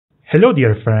Hello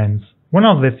dear friends! One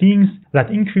of the things that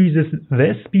increases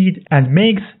the speed and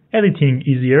makes editing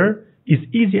easier is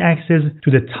easy access to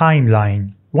the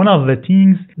timeline. One of the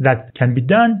things that can be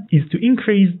done is to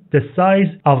increase the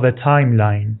size of the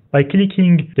timeline. By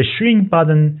clicking the shrink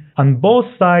button on both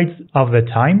sides of the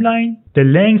timeline, the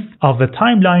length of the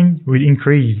timeline will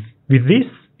increase. With this,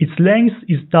 its length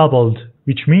is doubled,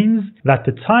 which means that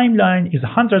the timeline is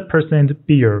 100%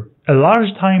 bigger. A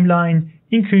large timeline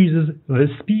increases the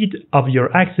speed of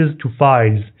your access to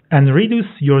files and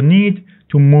reduces your need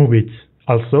to move it.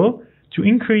 Also, to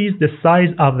increase the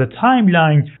size of the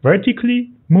timeline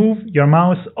vertically, move your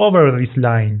mouse over this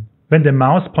line. When the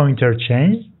mouse pointer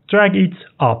changes, drag it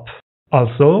up.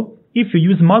 Also, if you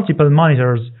use multiple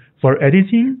monitors for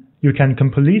editing, you can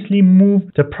completely move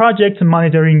the project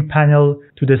monitoring panel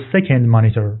to the second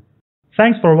monitor.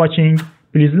 Thanks for watching.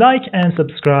 Please like and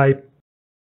subscribe.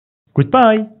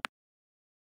 Goodbye.